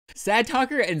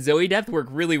sadtalker and Zoe depth work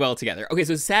really well together. Okay,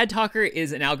 so sadtalker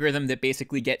is an algorithm that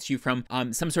basically gets you from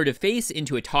some sort of face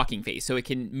into a talking face. So it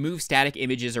can move static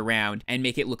images around and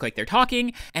make it look like they're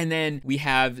talking. And then we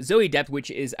have Zoe depth, which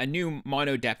is a new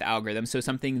mono depth algorithm. So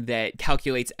something that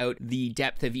calculates out the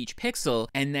depth of each pixel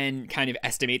and then kind of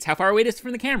estimates how far away it is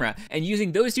from the camera. And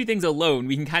using those two things alone,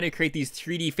 we can kind of create these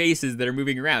 3D faces that are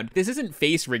moving around. This isn't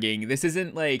face rigging. This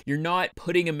isn't like you're not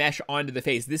putting a mesh onto the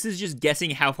face. This is just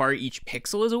guessing how far each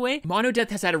pixel is away. Mono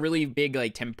depth has had a really big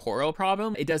like temporal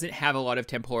problem. It doesn't have a lot of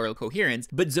temporal coherence,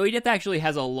 but Zoe depth actually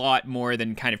has a lot more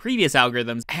than kind of previous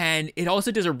algorithms. And it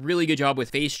also does a really good job with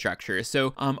face structure.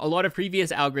 So a lot of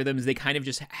previous algorithms, they kind of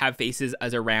just have faces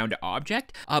as a round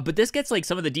object. But this gets like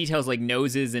some of the details like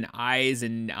noses and eyes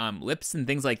and lips and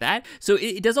things like that. So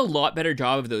it does a lot better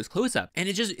job of those close-up. And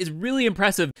it just is really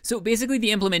impressive. So basically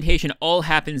the implementation all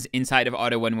happens inside of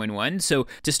Auto 111. So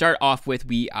to start off with,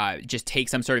 we just take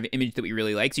some sort of image that we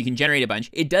really like. So you can generate a bunch.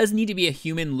 It does need to be a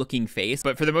human looking face,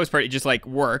 but for the most part, it just like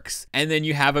works. And then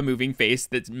you have a moving face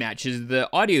that matches the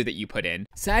audio that you put in.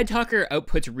 sadtalker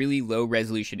outputs really low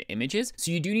resolution images.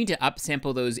 So you do need to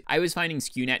upsample those. I was finding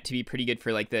SkewNet to be pretty good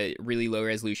for like the really low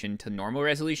resolution to normal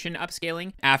resolution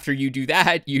upscaling. After you do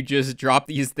that, you just drop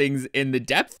these things in the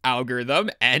depth algorithm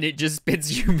and it just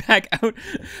spits you back out.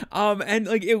 And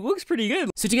like it looks pretty good.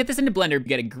 So to get this into Blender, you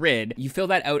get a grid. You fill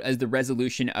that out as the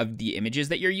resolution of the images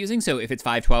that you're using. So if it's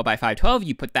 512 by 512,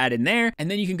 you put that in there. And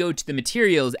then you can go to the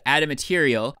materials, add a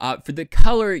material. For the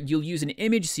color, you'll use an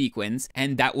image sequence,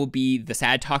 and that will be the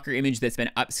sadtalker image that's been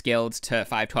upscaled to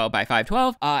 512 by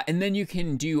 512. And then you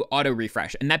can do auto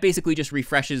refresh. And that basically just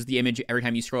refreshes the image every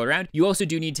time you scroll around. You also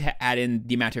do need to add in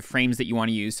the amount of frames that you want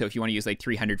to use. So if you want to use like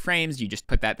 300 frames, you just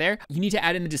put that there. You need to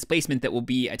add in the displacement that will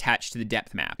be attached to the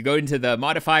depth map. You go into the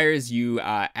modifiers, you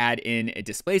add in a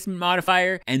displacement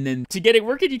modifier, and then to get it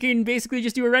working, you can basically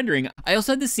just do a rendering. I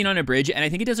also had this scene on a bridge, and I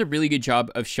think it does a really good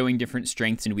job of showing different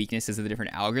strengths and weaknesses of the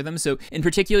different algorithms. So in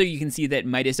particular, you can see that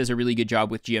Midas does a really good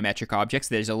job with geometric objects.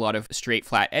 There's a lot of straight,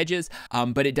 flat edges,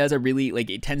 but it does a really, like,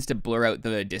 it tends to blur out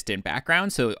the distant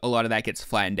background, so a lot of that gets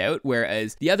flattened out,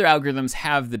 whereas the other algorithms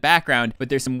have the background, but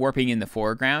there's some warping in the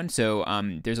foreground, so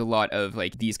there's a lot of,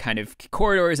 like, these kind of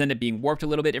corridors end up being warped a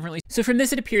little bit differently. So from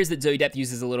this, it appears that Zoe depth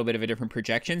uses a little bit of a different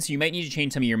projection, so you might need to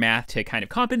change some of your math to kind of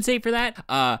compensate for that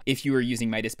if you were using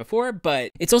Midas before,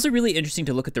 but it's also really interesting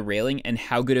to look at the railing and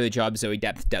how good of a job Zoe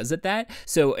depth does at that.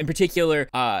 So in particular,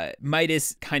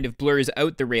 Midas kind of blurs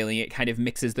out the railing, it kind of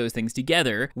mixes those things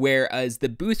together, whereas the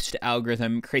boost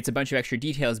algorithm creates a bunch of extra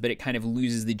details, but it kind of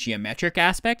loses the geometric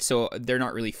aspect, so they're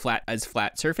not really flat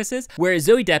surfaces, whereas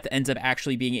Zoe depth ends up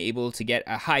actually being able to get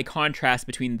a high contrast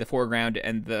between the foreground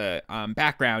and the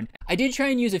background. I did try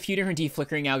and use a few different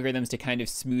deflickering algorithms to kind of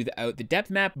smooth out the depth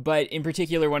map, but in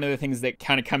particular, one of the things that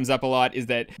kind of comes up a lot is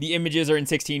that the images are in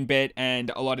 16-bit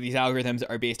and a lot of these algorithms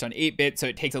are based on 8-bit, so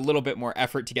it takes a little bit more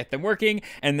effort to get them working,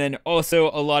 and then also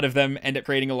a lot of them end up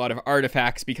creating a lot of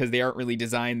artifacts because they aren't really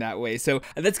designed that way. So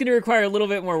that's going to require a little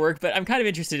bit more work, but I'm kind of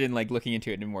interested in like looking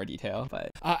into it in more detail.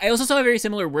 But I also saw a very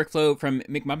similar workflow from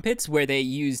Mickmumpitz where they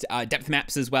used depth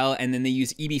maps as well, and then they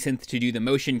used EBSynth to do the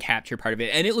motion capture part of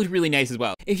it, and it looked really nice as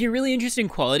well. If you're really interested in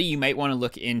quality, you might want to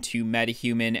look into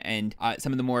MetaHuman and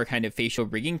some of the more kind of facial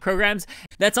rigging programs.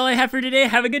 That's all I have for today.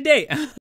 Have a good day.